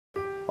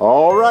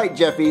All right,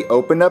 Jeffy,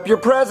 open up your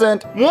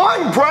present.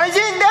 One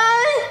present,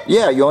 Daddy?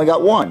 Yeah, you only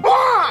got one.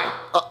 Why?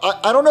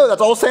 I don't know.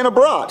 That's all Santa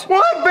brought.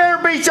 Well, it better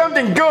be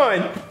something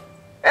good.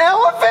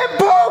 Elephant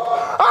poop!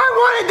 I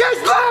wanted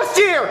this last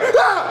year!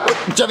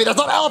 Ah! Jeffy, that's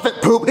not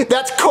elephant poop.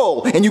 That's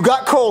coal. And you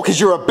got coal because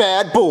you're a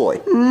bad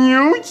boy.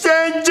 You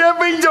said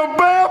Jeffy's a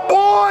bad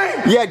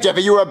boy? Yeah,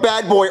 Jeffy, you were a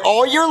bad boy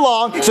all year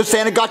long, so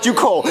Santa got you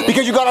coal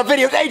because you got our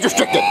videos age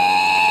restricted.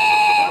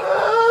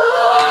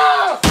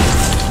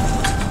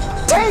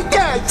 Take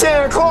that,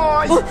 Santa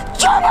Claus!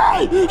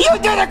 Jeffy! You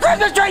did a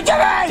Christmas tree,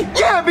 Jeffy!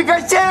 Yeah,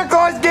 because Santa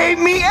Claus gave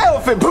me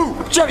elephant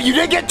poop! Jeffy, you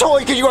didn't get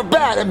toys because you were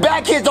bad, and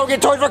bad kids don't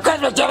get toys for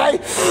Christmas, Jeffy!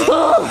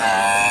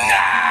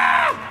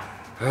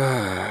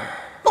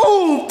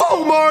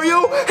 Oh,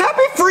 Mario!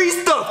 Happy Free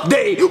Stuff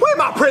Day! Where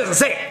my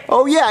presents at?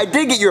 Oh yeah, I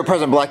did get you a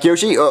present, Black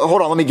Yoshi.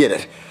 Hold on, let me get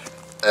it.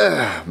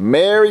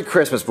 Merry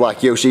Christmas,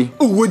 Black Yoshi.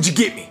 Ooh, what'd you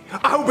get me?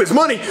 I hope it's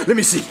money. Let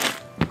me see.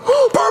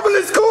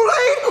 Purple-ist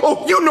Kool-Aid?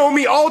 Oh, you know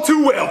me all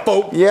too well,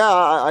 folk. Yeah,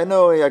 I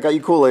know. I got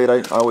you Kool-Aid.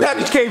 I always...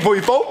 Package came for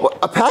you, folk. What,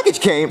 a package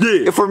came?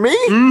 Yeah. For me?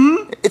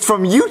 Mm-hmm. It's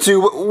from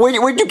YouTube.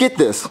 Where'd you get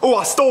this? Oh,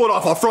 I stole it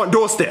off our front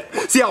doorstep.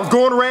 See, I was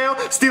going around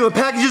stealing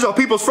packages off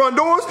people's front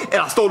doors, and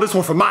I stole this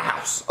one from my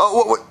house.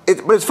 Oh,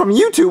 but it's from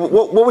YouTube.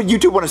 What would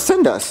YouTube want to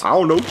send us? I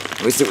don't know.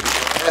 Let me see.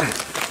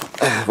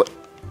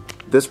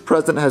 This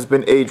present has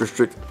been age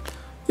restricted.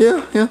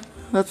 Yeah.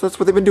 That's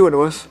what they've been doing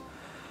to us.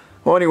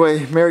 Well,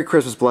 anyway, Merry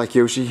Christmas, Black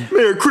Yoshi.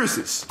 Merry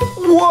Christmas.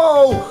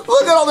 Whoa!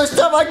 Look at all this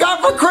stuff I got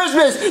for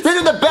Christmas! This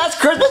is the best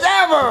Christmas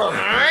ever!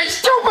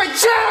 Stupid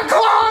Santa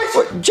Claus!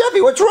 What,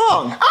 Jeffy, what's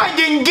wrong? I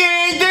didn't get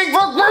anything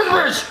for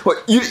Christmas!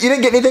 What, you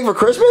didn't get anything for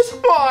Christmas?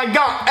 Well, I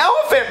got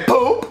elephant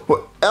poop.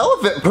 What,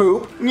 elephant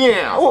poop?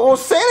 Yeah. Well,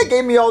 Santa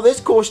gave me all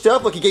this cool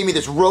stuff. Look, he gave me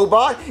this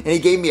robot, and he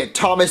gave me a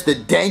Thomas the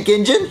Dank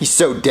engine. He's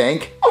so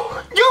dank.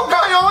 Oh, you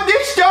got all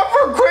this stuff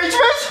for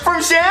Christmas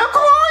from Santa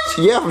Claus?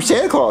 Yeah, from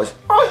Santa Claus.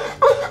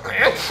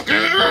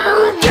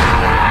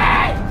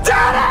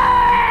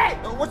 Daddy!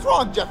 What's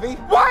wrong, Jeffy?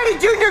 Why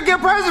did Junior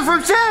get presents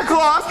from Santa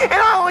Claus and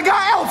I only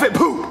got elephant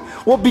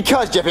poop? Well,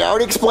 because, Jeffy, I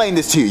already explained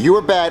this to you. You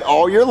were bad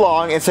all year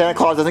long, and Santa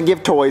Claus doesn't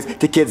give toys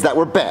to kids that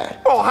were bad.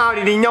 Well, how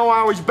did he know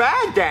I was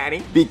bad,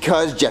 Daddy?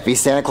 Because, Jeffy,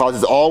 Santa Claus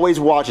is always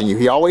watching you.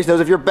 He always knows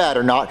if you're bad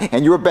or not,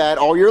 and you were bad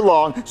all year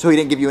long, so he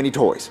didn't give you any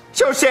toys.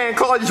 So Santa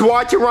Claus is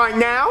watching right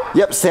now?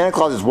 Yep, Santa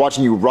Claus is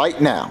watching you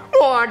right now.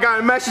 Well, I got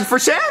a message for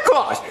Santa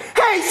Claus.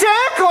 Hey,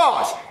 Santa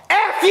Claus!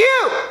 F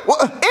you!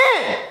 What?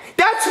 In!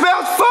 That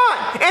spells fun!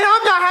 And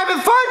I'm not having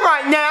fun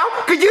right now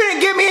because you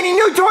didn't give me any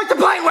new toys to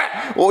play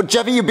with! Well,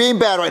 Jeffy, you're being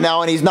bad right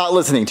now, and he's not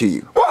listening to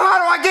you. Well, how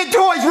do I get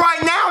toys right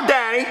now,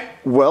 Daddy?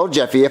 Well,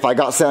 Jeffy, if I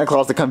got Santa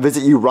Claus to come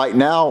visit you right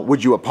now,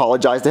 would you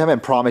apologize to him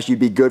and promise you'd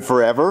be good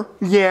forever?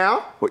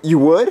 Yeah. What, you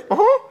would?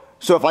 Uh-huh.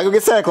 So if I go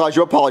get Santa Claus,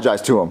 you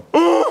apologize to him?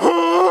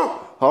 Uh-huh.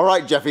 All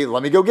right, Jeffy,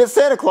 let me go get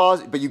Santa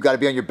Claus, but you got to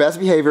be on your best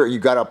behavior, and you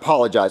got to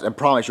apologize and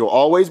promise you'll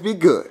always be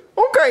good.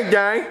 Okay,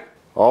 Daddy.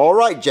 All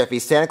right, Jeffy,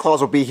 Santa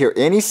Claus will be here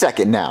any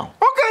second now.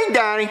 Okay,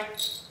 Daddy.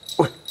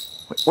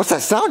 What's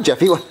that sound,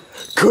 Jeffy?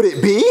 Could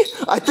it be?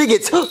 I think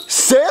it's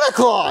Santa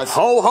Claus!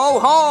 Ho, ho,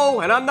 ho!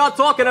 And I'm not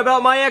talking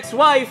about my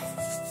ex-wife.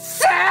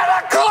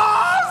 Santa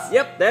Claus!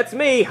 Yep, that's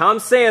me. I'm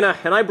Santa,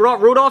 and I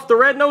brought Rudolph the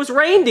Red-Nosed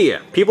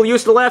Reindeer. People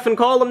used to laugh and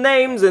call him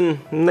names, and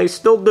they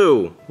still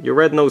do. You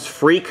red-nosed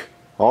freak.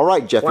 All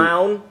right, Jeffy.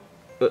 Clown.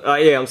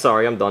 Yeah, I'm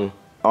sorry, I'm done.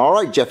 All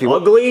right, Jeffy.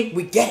 Ugly.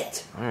 We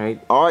get.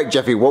 All right,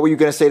 Jeffy, what were you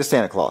going to say to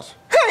Santa Claus?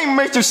 Hey,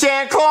 Mr.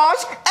 Santa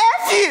Claus!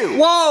 F you!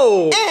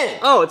 Whoa! In.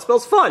 Oh, it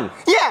spells fun.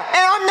 Yeah, and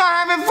I'm not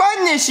having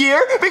fun this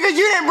year because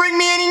you didn't bring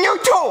me any new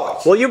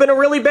toys. Well, you've been a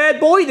really bad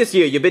boy this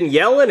year. You've been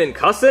yelling and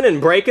cussing and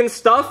breaking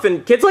stuff,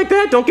 and kids like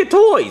that don't get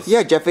toys.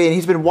 Yeah, Jeffy, and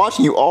he's been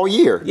watching you all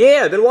year.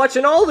 Yeah, I've been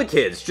watching all the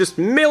kids. Just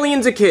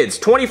millions of kids.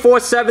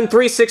 24/7,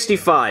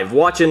 365.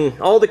 Watching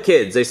all the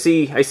kids. I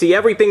see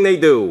everything they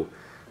do.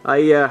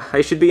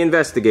 I should be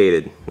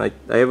investigated. I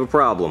have a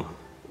problem.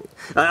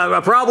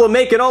 A problem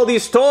making all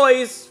these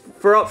toys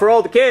for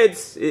all the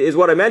kids is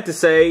what I meant to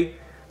say.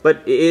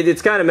 But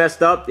it's kind of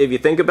messed up if you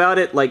think about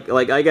it. Like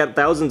I got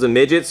thousands of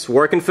midgets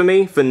working for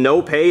me for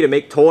no pay to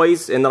make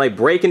toys, and then I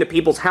break into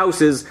people's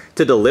houses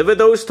to deliver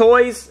those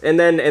toys, and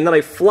then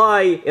I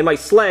fly in my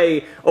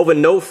sleigh over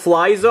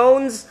no-fly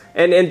zones,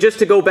 and just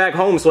to go back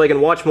home so I can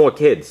watch more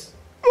kids.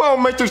 Well,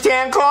 Mr.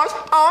 Santa Claus,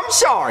 I'm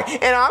sorry,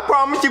 and I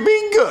promise to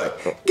be good.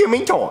 Give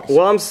me toys.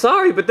 Well, I'm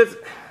sorry, but this...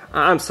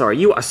 I'm sorry,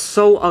 you are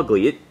so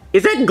ugly.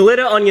 Is that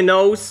glitter on your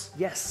nose?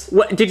 Yes.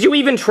 What, did you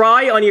even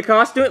try on your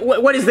costume?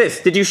 What is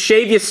this? Did you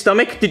shave your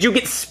stomach? Did you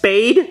get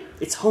spayed?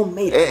 It's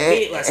homemade. I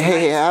made it last night.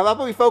 Hey, how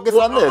about we focus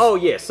on this? Oh,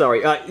 yeah,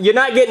 sorry. You're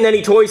not getting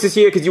any toys this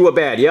year because you were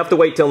bad. You have to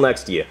wait till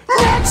next year.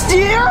 Next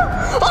year?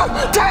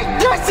 Take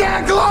this,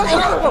 Santa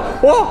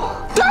Claus! Whoa!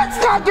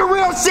 That's not the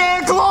real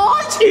Santa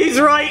Claus! He's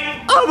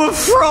right. I'm a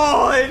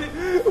fraud.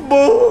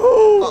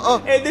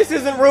 Boo! And this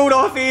isn't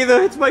Rudolph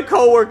either. It's my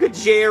coworker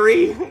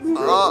Jerry.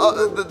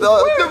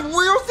 The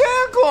real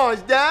Santa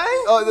Claus,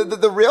 Daddy?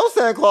 The real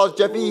Santa Claus,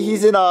 Jeffy,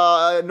 he's in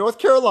North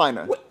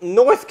Carolina. What?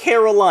 North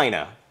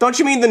Carolina. Don't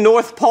you mean the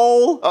North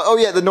Pole? Oh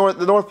yeah, the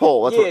North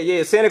Pole. That's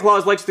Yeah, Santa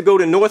Claus likes to go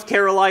to North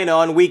Carolina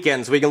on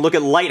weekends so he can look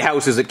at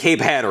lighthouses at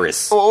Cape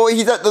Hatteras. Oh,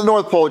 he's at the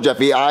North Pole,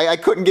 Jeffy. I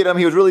couldn't get him.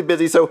 He was really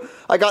busy, so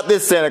I got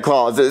this Santa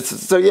Claus.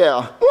 So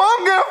yeah. Well,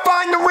 I'm gonna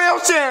find the real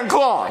Santa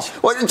Claus.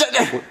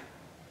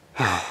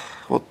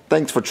 Well,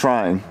 thanks for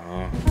trying.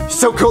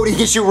 So Cody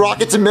can shoot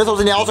rockets and missiles,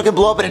 and he also can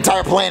blow up an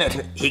entire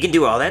planet. He can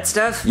do all that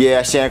stuff?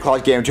 Yeah, Santa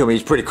Claus gave him to me.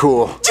 He's pretty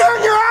cool.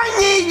 Junior, I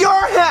need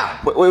your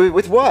help. Wait,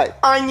 with what?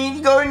 I need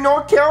to go to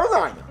North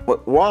Carolina.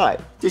 Why?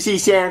 To see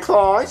Santa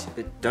Claus.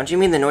 Don't you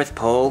mean the North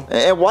Pole?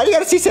 And why do you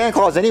gotta see Santa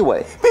Claus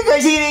anyway?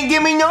 Because he didn't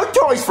give me no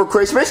toys for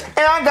Christmas, and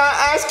I gotta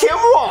ask him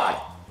why.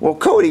 Well,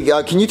 Cody,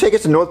 can you take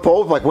us to North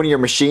Pole with like one of your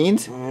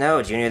machines?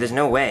 No, Junior, there's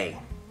no way.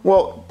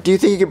 Well, do you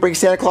think you can bring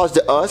Santa Claus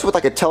to us with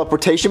like a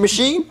teleportation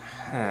machine?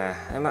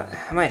 I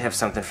might have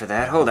something for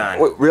that. Hold on.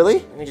 Wait, really?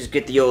 Let me just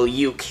get the old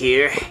uke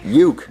here.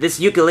 Uke? This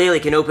ukulele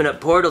can open up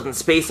portals in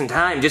space and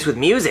time just with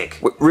music.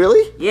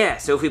 Really? Yeah,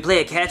 so if we play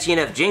a catchy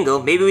enough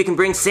jingle, maybe we can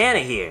bring Santa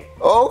here.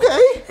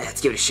 Okay.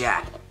 Let's give it a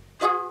shot.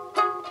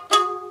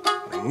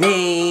 My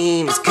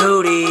name is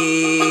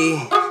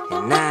Cody,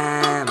 and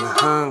I'm a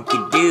hunky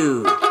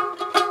dude.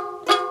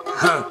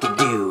 Hunky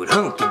dude,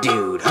 hunky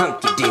dude,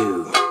 hunky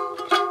dude.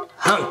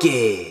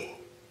 Hunky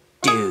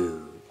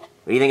dude.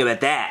 What do you think about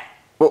that?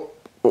 Well,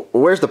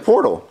 where's the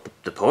portal?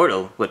 The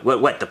portal?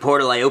 What? The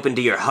portal I opened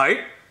to your heart?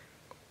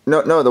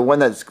 No, the one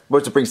that's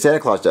supposed to bring Santa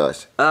Claus to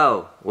us.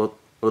 Oh, well,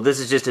 this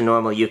is just a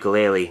normal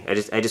ukulele. I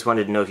just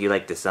wanted to know if you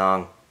liked the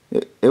song.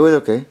 It was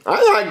okay.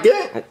 I like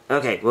it.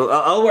 Okay, well,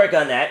 I'll work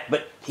on that,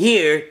 but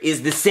here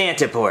is the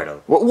Santa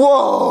portal.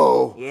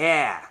 Whoa!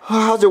 Yeah.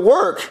 How's it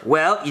work?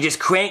 Well, you just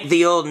crank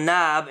the old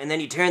knob, and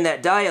then you turn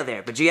that dial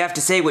there, but you have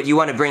to say what you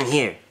want to bring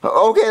here.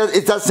 Okay,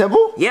 it's that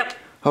simple? Yep.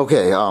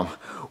 Okay,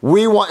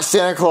 we want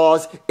Santa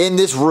Claus in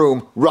this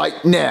room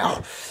right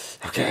now.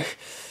 Okay.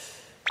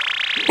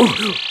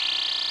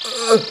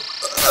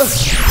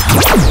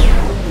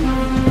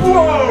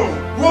 Whoa!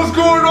 What's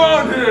going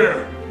on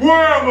here?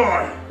 Where am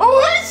I?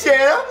 Oh, hey,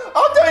 Santa.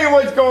 I'll tell you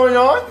what's going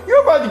on.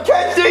 You're about to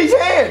catch these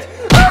hands.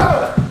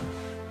 Ah!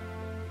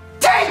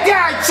 Take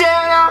that,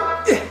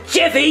 Santa!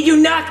 Jeffy, you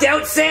knocked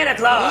out Santa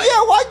Claus!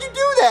 Yeah, why'd you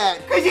do that?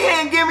 Because you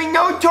didn't give me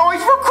no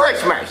toys for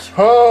Christmas.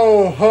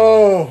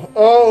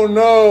 Oh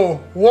no.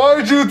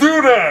 Why'd you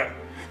do that?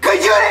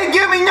 Because you didn't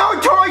give me no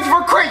toys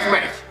for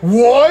Christmas.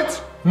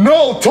 What?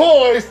 No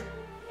toys?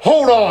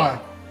 Hold on.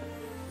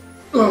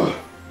 Ugh.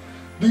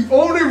 The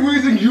only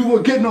reason you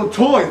will get no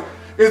toys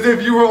is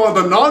if you were on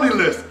the naughty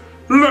list.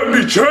 Let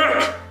me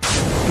check.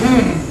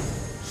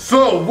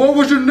 So, what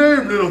was your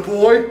name, little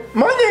boy?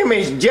 My name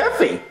is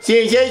Jeffy. See,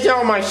 it says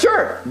on my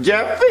shirt,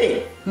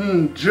 Jeffy.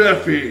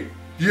 Jeffy.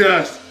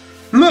 Yes.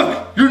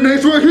 Look, your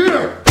name's right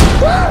here.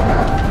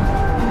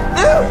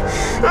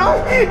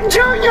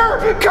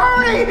 Junior,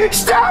 Cody,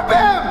 stop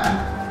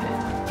him!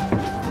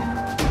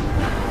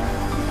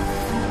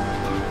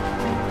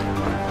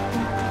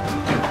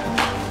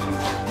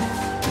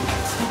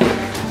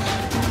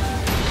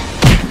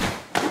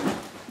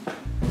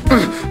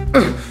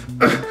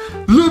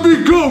 Let me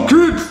go,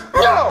 kids!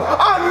 No,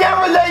 I'm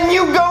never letting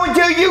you go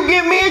until you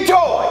give me a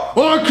toy.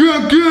 I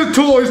can't give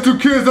toys to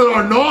kids that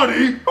are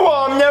naughty. Well,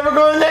 I'm never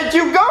gonna let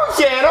you go,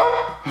 Santa.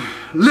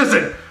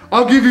 Listen,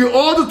 I'll give you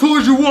all the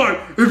toys you want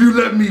if you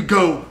let me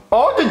go.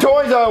 All the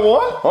toys I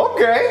want?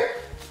 Okay.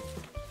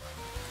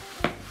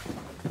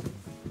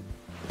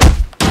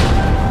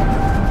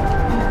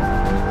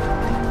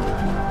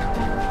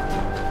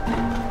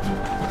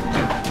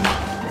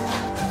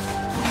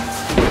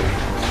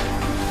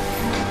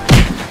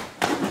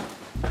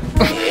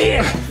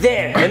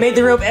 There, I made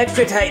the rope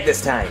extra tight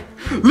this time.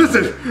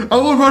 Listen, I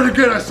won't run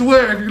again, I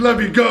swear, if you let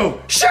me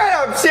go. Shut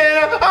up,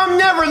 Santa! I'm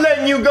never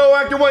letting you go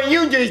after what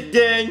you just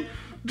did.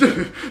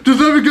 Just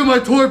let me get my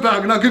toy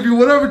back and I'll give you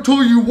whatever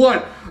toy you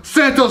want.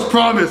 Santa's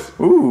promise.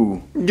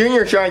 Ooh.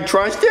 Junior, should I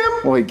trust him?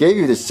 Well, he gave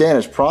you the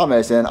Santa's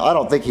promise, and I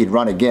don't think he'd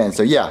run again.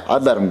 So yeah,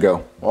 I'd let him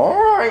go. All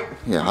right.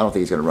 Yeah, I don't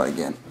think he's gonna run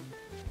again.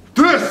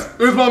 This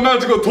is my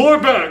magical toy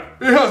bag.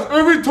 It has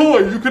every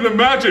toy you can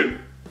imagine.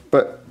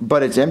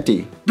 But it's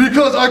empty.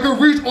 Because I can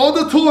reach all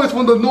the toys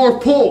from the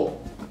North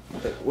Pole.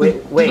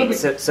 Wait,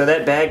 so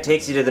that bag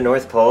takes you to the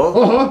North Pole?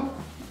 Uh-huh.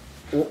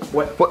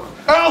 What?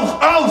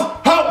 Elf!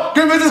 Help!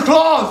 Give me this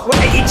claws!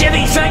 Wait,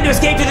 Jimmy's trying to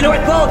escape to the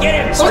North Pole! Get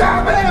him!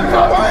 Stop him!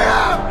 Hurry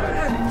up!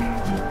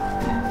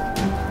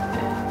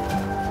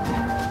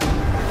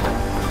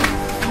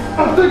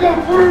 I think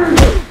I'm free!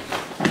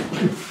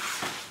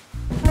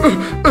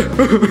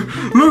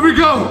 Let me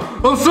go!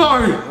 I'm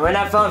sorry! We're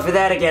not falling for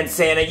that again,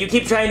 Santa. You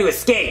keep trying to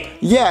escape.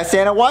 Yeah,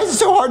 Santa, why is it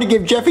so hard to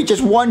give Jeffy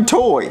just one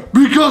toy?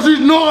 Because he's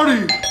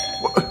naughty!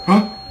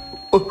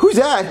 Who's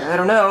that? I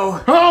don't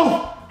know.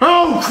 Help!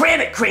 Help!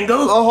 Cram it,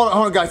 Kringle! Oh, hold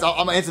on, guys. I'm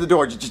gonna answer the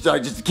door.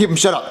 Just keep him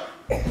shut up.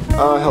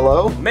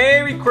 Hello?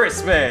 Merry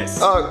Christmas!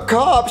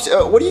 Cops,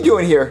 what are you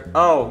doing here?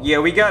 Oh, yeah,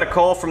 we got a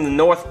call from the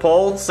North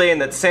Pole saying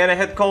that Santa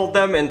had called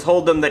them and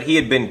told them that he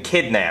had been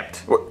kidnapped.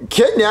 What,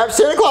 kidnapped?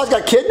 Santa Claus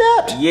got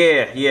kidnapped?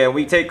 Yeah,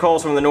 we take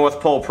calls from the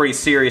North Pole pretty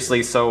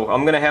seriously, so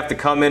I'm gonna have to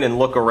come in and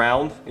look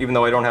around, even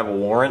though I don't have a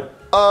warrant.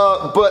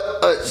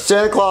 But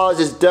Santa Claus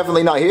is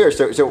definitely not here,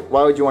 so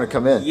why would you want to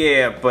come in?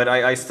 Yeah, but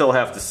I still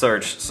have to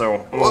search,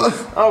 so...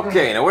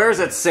 Okay, now where is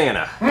that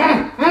Santa?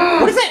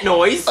 What is that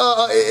noise?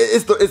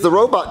 It's the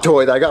robot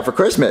toy that I got for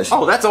Christmas.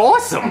 Oh, that's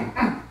awesome!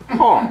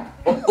 Huh.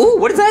 Ooh,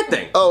 what is that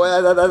thing?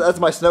 Oh, that's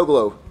my snow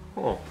globe.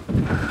 Oh.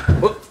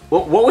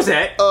 What was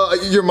that?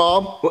 Your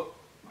mom? What?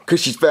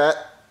 'Cause she's fat?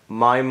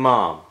 My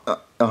mom.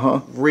 Uh-huh.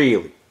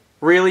 Really?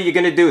 Really, you're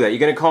gonna do that? You're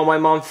gonna call my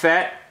mom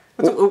fat?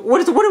 What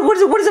is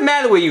the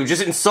matter with you?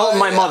 Just insulting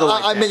my mother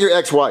like that? I meant your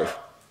ex-wife.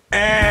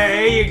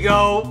 Hey, here you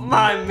go,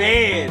 my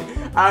man.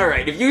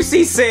 Alright, if you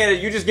see Santa,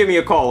 you just give me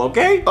a call,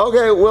 okay?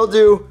 Okay, will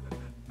do.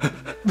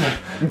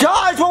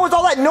 Guys, what was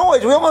all that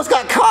noise? We almost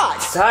got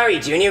caught. Sorry,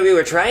 Junior, we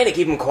were trying to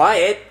keep him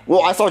quiet.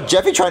 Well, I saw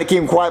Jeffy trying to keep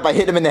him quiet by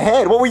hitting him in the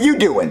head. What were you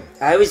doing?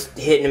 I was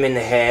hitting him in the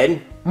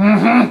head.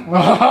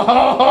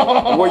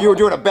 Well, you were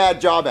doing a bad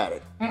job at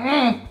it.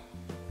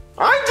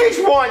 I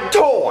just want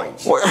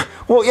toys.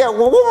 Well, yeah,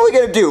 well, what are we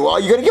gonna do? Are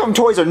you gonna give him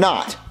toys or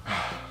not?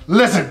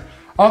 Listen,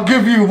 I'll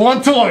give you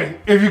one toy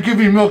if you give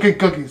me milk and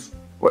cookies.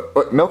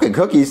 What milk and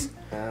cookies?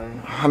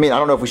 I mean, I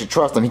don't know if we should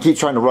trust him. He keeps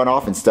trying to run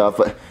off and stuff,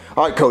 but...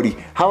 Alright, Cody,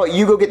 how about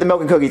you go get the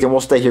milk and cookies and we'll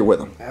stay here with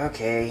him?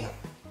 Okay,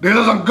 These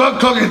are some good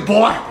cookies,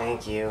 boy.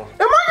 thank you.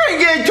 Am I gonna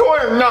get a toy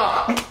or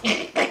not?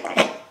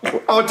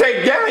 I'll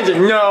take that as a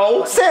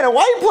no. Santa,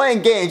 why are you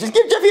playing games? Just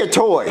give Jeffy a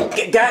toy.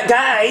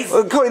 Guys!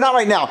 Cody, not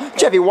right now.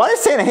 Jeffy, why does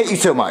Santa hate you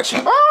so much?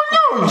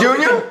 Oh no,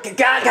 Junior.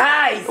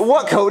 Guys!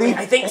 What, Cody?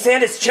 I think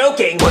Santa's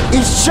choking.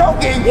 He's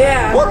choking?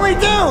 Yeah. What do we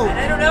do?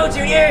 I don't know,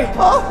 Junior.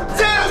 Oh,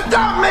 Santa,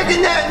 stop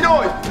making that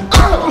noise.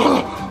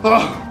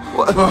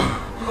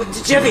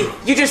 Jeffy,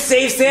 you just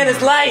saved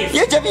Santa's life.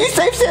 yeah, Jeffy, you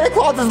saved Santa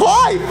Claus's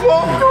life.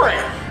 Well,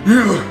 great.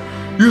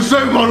 You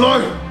saved my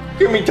life.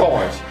 Give me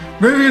toys.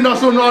 Maybe you're not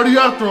so naughty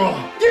after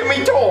all. Give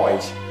me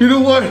toys. You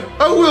know what?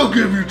 I will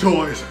give you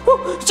toys.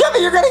 Jeffy,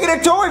 you're gonna get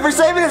a toy for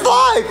saving his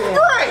life.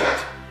 Great.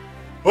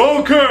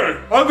 Okay,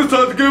 I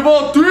decided to give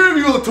all three of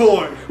you a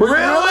toy.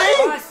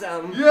 Really?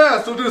 Awesome.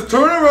 Yeah, so just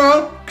turn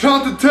around,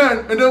 count to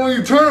 10, and then when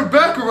you turn it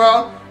back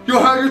around,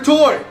 you'll have your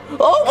toy.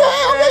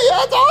 Okay, yeah,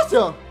 that's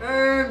awesome.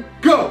 And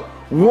go.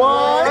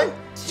 1,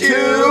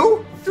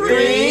 2,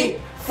 3,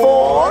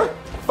 4,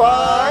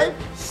 5,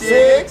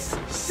 6,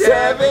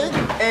 7,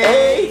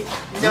 8,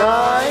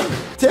 9,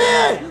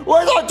 10.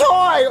 Where's our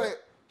toy?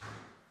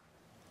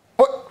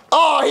 What?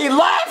 Oh, he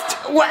left?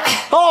 What?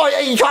 Oh, yeah,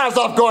 you caught us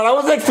off guard. I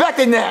wasn't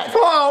expecting that.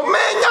 Oh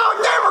man,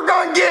 I'm never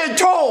gonna get a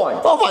toy.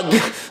 Oh my God,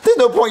 there's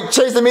no point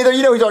chasing me there.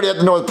 You know he's already at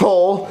the North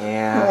Pole.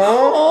 Yeah,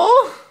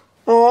 Oh,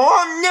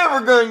 I'm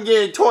never gonna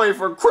get a toy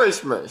for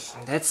Christmas.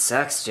 that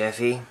sucks,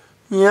 Jeffy.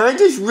 Yeah, I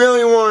just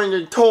really wanted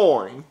a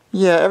toy.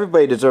 Yeah,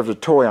 everybody deserves a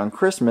toy on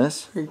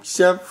Christmas.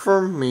 Except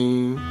for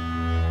me.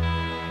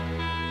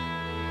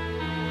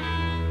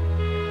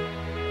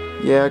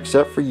 Yeah,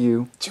 except for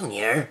you.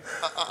 Junior.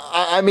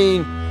 I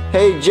mean,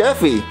 hey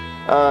Jeffy,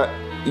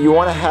 you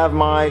want to have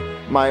my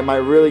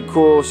really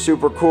cool,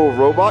 super cool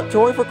robot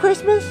toy for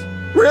Christmas?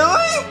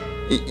 Really?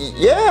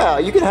 Yeah,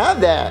 you can have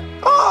that.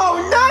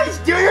 Oh, nice,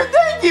 Junior.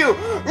 Thank you.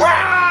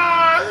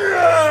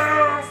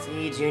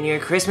 See, Junior,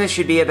 Christmas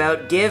should be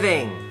about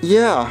giving.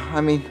 Yeah, I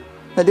mean,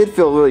 that did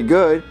feel really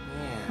good.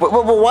 But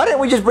why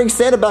didn't we just bring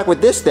Santa back with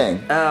this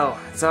thing? Oh,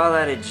 it's all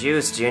out of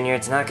juice, Junior.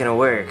 It's not gonna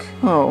work.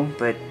 Oh,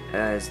 But,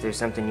 is there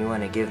something you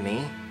want to give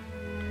me?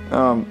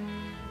 You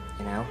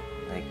know?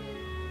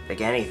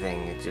 Like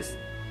anything. It just...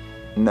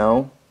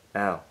 no.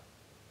 Oh.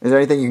 Is there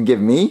anything you can give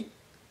me?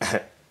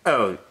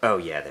 Oh,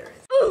 yeah, there is.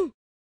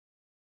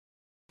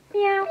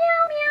 Meow, meow,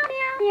 meow,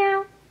 meow,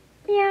 meow,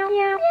 meow,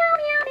 meow.